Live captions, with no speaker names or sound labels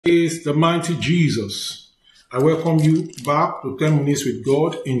Praise the mighty Jesus. I welcome you back to 10 Minutes with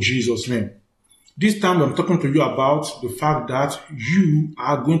God in Jesus' name. This time I'm talking to you about the fact that you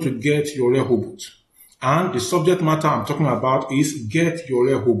are going to get your Rehoboth. And the subject matter I'm talking about is get your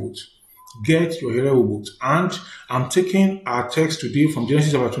Rehoboth. Get your Rehoboth. And I'm taking our text today from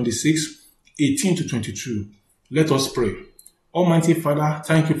Genesis chapter 26, 18 to 22. Let us pray. Almighty Father,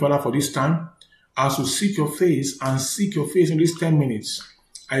 thank you, Father, for this time. As we seek your face and seek your face in these 10 minutes,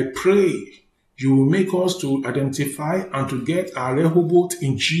 I pray you will make us to identify and to get our Rehoboth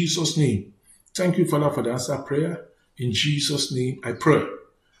in Jesus' name. Thank you, Father, for the answer prayer. In Jesus' name, I pray.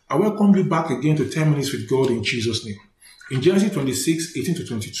 I welcome you back again to 10 Minutes with God in Jesus' name. In Genesis 26, 18 to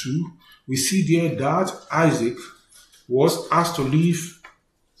 22, we see there that Isaac was asked to leave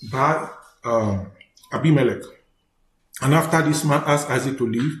by Abimelech. And after this man asked Isaac to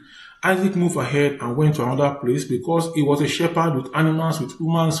leave, Isaac moved ahead and went to another place because he was a shepherd with animals, with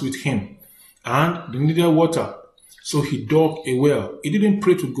humans with him. And they needed water. So he dug a well. He didn't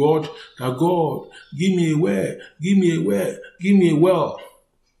pray to God that God, give me a well, give me a well, give me a well.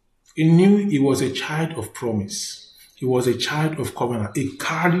 He knew he was a child of promise. He was a child of covenant. He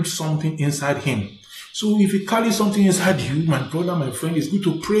carried something inside him. So if you carry something inside you, my brother, my friend, it's good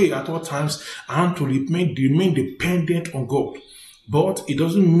to pray at all times and to remain dependent on God. But it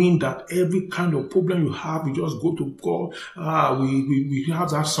doesn't mean that every kind of problem you have, you just go to God. We have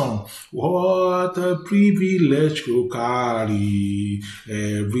that song. What a privilege to carry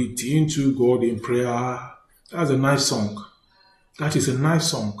everything to God in prayer. That's a nice song. That is a nice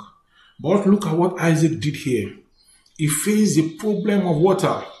song. But look at what Isaac did here. He faced the problem of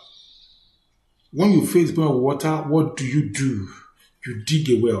water. When you face the problem of water, what do? You dig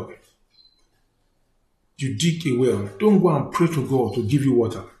a well. You dig a well. Don't go and pray to God to give you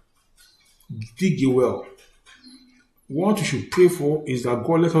water. Dig a well. What you should pray for is that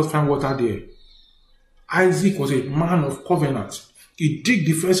God let us find water there. Isaac was a man of covenant. He dig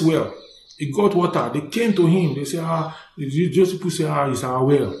the first well. He got water. They came to him. They said, those people say, it's our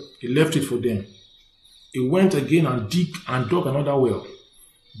well. He left it for them. He went again and dug another well.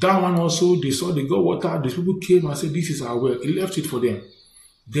 That one also, they saw they got water. These people came and said, this is our well. He left it for them.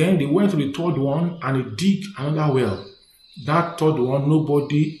 Then they went to the third one and he dig another well. That third one,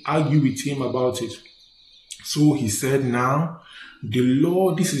 nobody argued with him about it. So he said, now, the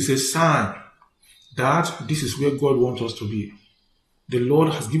Lord, this is a sign that this is where God wants us to be. The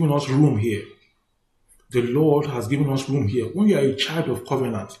Lord has given us room here. The Lord has given us room here. When you are a child of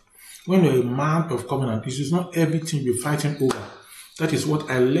covenant, when you are a man of covenant, this is not everything you're fighting over. That is what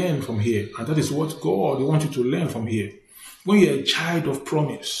I learned from here. And that is what God wants you to learn from here. When you're a child of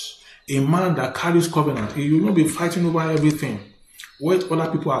promise, a man that carries covenant, you will not be fighting over everything. What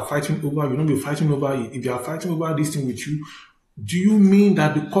other people are fighting over, you will not be fighting over it. If they are fighting over this thing with you, do you mean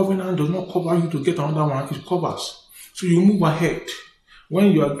that the covenant does not cover you to get another one? It covers. So you move ahead.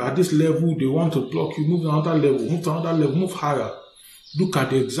 When you are at this level, they want to block you, move to another level, move higher. Look at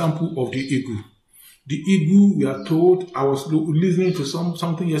the example of the eagle. The eagle, we are told, I was listening to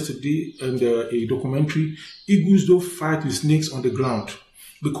something yesterday in a documentary. Eagles don't fight with snakes on the ground.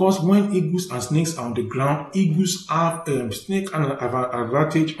 Because when eagles and snakes are on the ground, eagles have snake an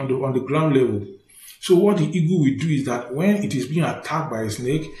advantage on the ground level. So what the eagle will do is that when it is being attacked by a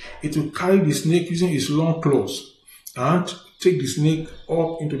snake, it will carry the snake using its long claws and take the snake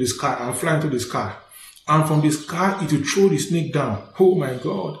up into the sky and fly into the sky. And from the sky, it will throw the snake down. Oh my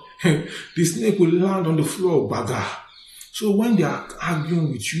God. The snake will land on the floor, baga. So when they are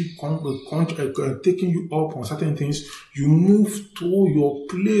arguing with you, taking you up on certain things, you move to your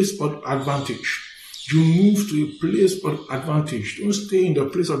place of advantage. You move to a place of advantage. Don't stay in the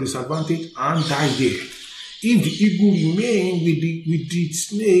place of disadvantage and die there. If the eagle remain with the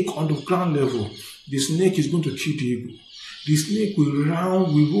snake on the ground level, the snake is going to kill the eagle. The snake will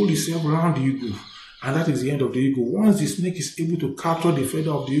roll itself around the eagle. And that is the end of the eagle. Once the snake is able to capture the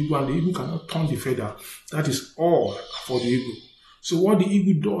feather of the eagle and the eagle cannot turn the feather, that is all for the eagle. So what the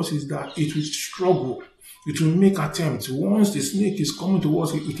eagle does is that it will struggle. It will make attempts. Once the snake is coming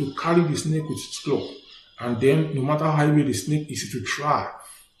towards it, it will carry the snake with its claw. And then no matter how heavy the snake is, it will try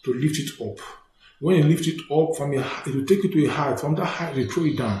to lift it up. When it lifts it up, it will take it to a height. From that height, it will throw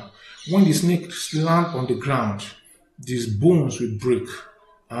it down. When the snake lands on the ground, these bones will break.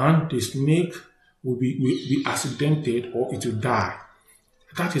 And the snake will be accidented or it will die.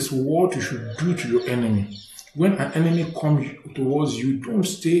 That is what you should do to your enemy. When an enemy comes towards you, don't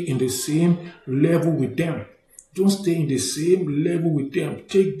stay in the same level with them. Don't stay in the same level with them.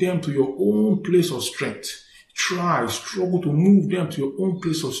 Take them to your own place of strength. Struggle to move them to your own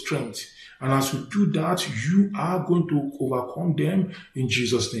place of strength. And as you do that, you are going to overcome them in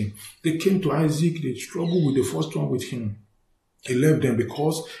Jesus' name. They came to Isaac, they struggled with the first one with him. He left them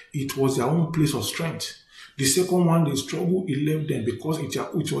because it was their own place of strength. The second one, they struggled, he left them because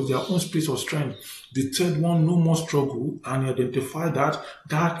it was their own place of strength. The third one, no more struggle, and he identified that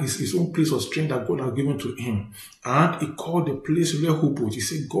that is his own place of strength that God has given to him. And he called the place Rehoboth. He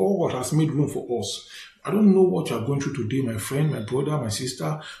said, God has made room for us. I don't know what you are going through today, my friend, my brother, my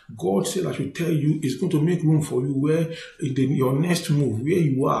sister. God said I should tell you He's going to make room for you where in your next move, where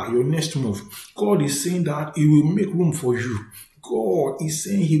you are, your next move. God is saying that He will make room for you. God is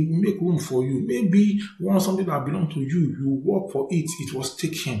saying He will make room for you. Maybe you want something that belongs to you. You work for it. It was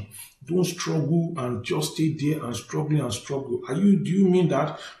taken. Don't struggle and just stay there and struggling and struggle. Do you mean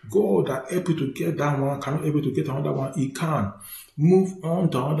that God that help you to get that one cannot help you to get another one? He can. Move on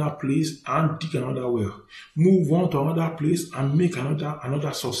to another place and dig another well. Move on to another place and make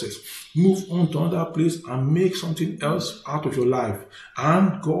another success. Move on to another place and make something else out of your life.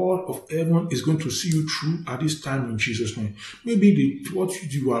 And God of heaven is going to see you through at this time in Jesus' name. Maybe what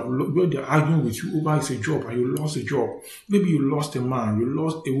they're arguing with you over is a job and you lost a job. Maybe you lost a man, you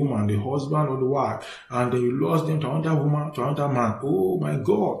lost a woman, the husband or the wife, and then you lost them to another woman, to another man. Oh my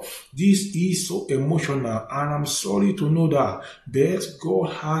God, this is so emotional, and I'm sorry to know that. But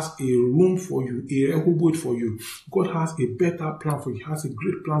God has a room for you, a Rehoboth for you. God has a better plan for you. He has a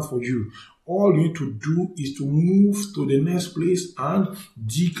great plan for you. All you need to do is to move to the next place and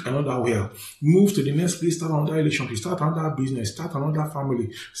dig another well. Move to the next place, start another relationship, start another business, start another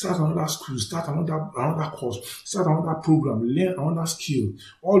family, start another school, start another course, start another program, learn another skill.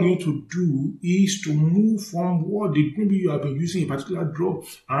 All you need to do is to move from what maybe you have been using a particular drug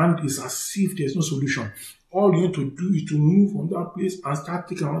and it's as if there's no solution. All you need to do is to move from that place and start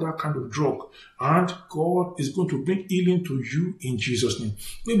taking another kind of drug. And God is going to bring healing to you in Jesus' name.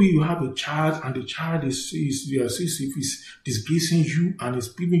 Maybe you have a child and the child is disgracing you and is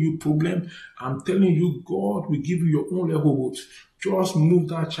giving you problem. I'm telling you, God will give you your own Rehoboth. Just move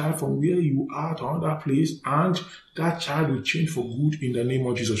that child from where you are to another place and that child will change for good in the name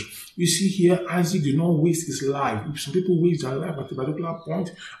of Jesus. You see here, Isaac did not waste his life. Some people waste their life at a particular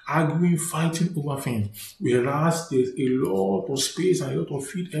point, arguing, fighting over things. Whereas there's a lot of space and a lot of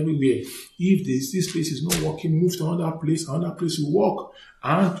field everywhere. If this place is not working, move to another place will work.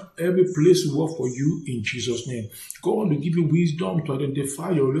 And every place will work for you in Jesus' name. God will give you wisdom to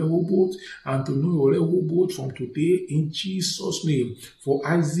identify your Rehoboth and to know your Rehoboth from today in Jesus' name. For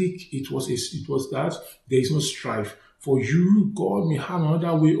Isaac, it was that there is no strife. For you, God may have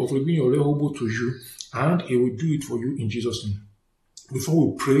another way of revealing your Rehoboth to you, and He will do it for you in Jesus' name. Before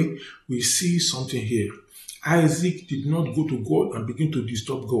we pray, we see something here. Isaac did not go to God and begin to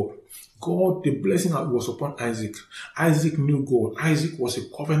disturb God. God, the blessing that was upon Isaac. Isaac knew God. Isaac was a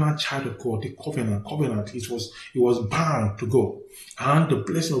covenant child of God. The covenant. He was bound to God. And the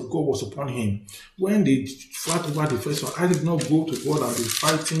blessing of God was upon him. When they fought over the first one, Isaac did not go to God and be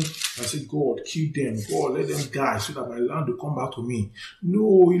fighting and say, God, kill them. God, let them die so that my land will come back to me.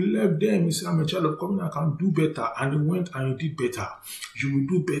 No, he left them. He said, I'm a child of covenant. I can do better. And he went and he did better. You will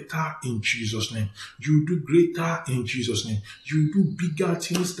do better in Jesus' name. You will do greater in Jesus' name. You will do bigger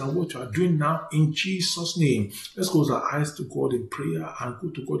things than what you are doing now in Jesus' name. Let's close our eyes to God in prayer and go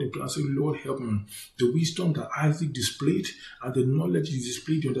to God in prayer and say, Lord, help me. The wisdom that Isaac displayed and the knowledge he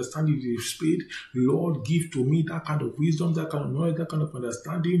displayed, the understanding he displayed, Lord, give to me that kind of wisdom, that kind of knowledge, that kind of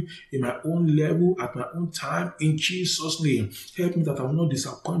understanding in my own level, at my own time, in Jesus' name. Help me that I will not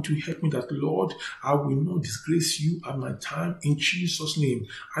disappoint you. Help me that, Lord, I will not disgrace you at my time, in Jesus' name.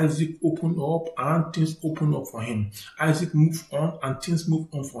 Isaac opened up and things opened up for him. Isaac moved on and things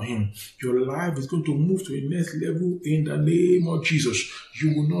moved on for him. Your life is going to move to a next level in the name of Jesus.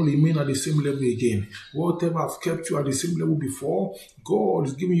 You will not remain at the same level again. Whatever has kept you at the same level before, God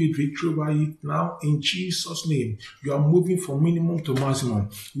is giving you victory over it now in Jesus' name. You are moving from minimum to maximum.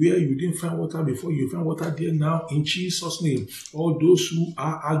 Where you didn't find water before, you find water there now in Jesus' name. All those who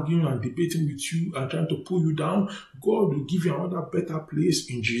are arguing and debating with you and trying to pull you down, God will give you another better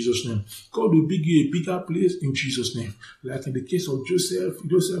place in Jesus' name. God will give you a bigger place in Jesus' name. Like in the case of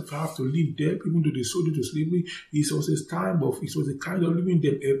Joseph had to leave them, even though they sold into slavery. It was a kind of living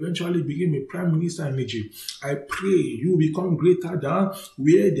them. Eventually became a prime minister in Egypt. I pray you will become greater than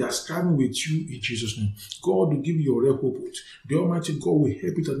where they are striving with you in Jesus' name. God will give you your Rehoboth. The Almighty God will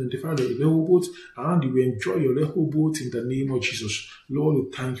help you to identify the Rehoboth, and you will enjoy your Rehoboth in the name of Jesus. Lord,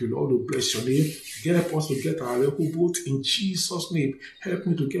 we thank you. Lord, we bless your name. Help us to get our Rehoboth in Jesus' name. Help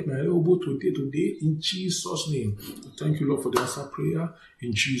me to get my Rehoboth today in Jesus' name. Thank you, Lord, for the answer prayer.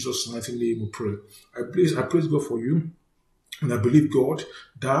 In Jesus' mighty name we pray. I praise God for you. And I believe, God,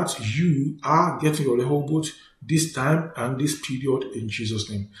 that you are getting your Rehoboth this time and this period in Jesus'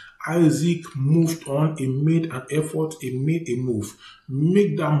 name. Isaac moved on, he made an effort, he made a move.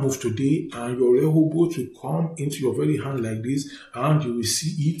 Make that move today, and your Rehoboth will come into your very hand like this, and you will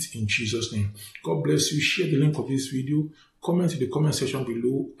see it in Jesus' name. God bless you. Share the link of this video. Comment in the comment section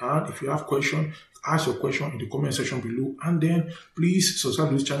below, and if you have questions, ask your question in the comment section below, and then please subscribe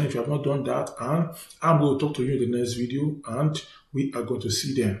to this channel if you have not done that, and I'm going to talk to you in the next video, and we are going to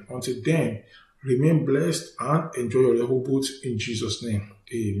see them. Until then, remain blessed and enjoy your Rehoboth in Jesus' name.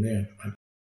 Amen.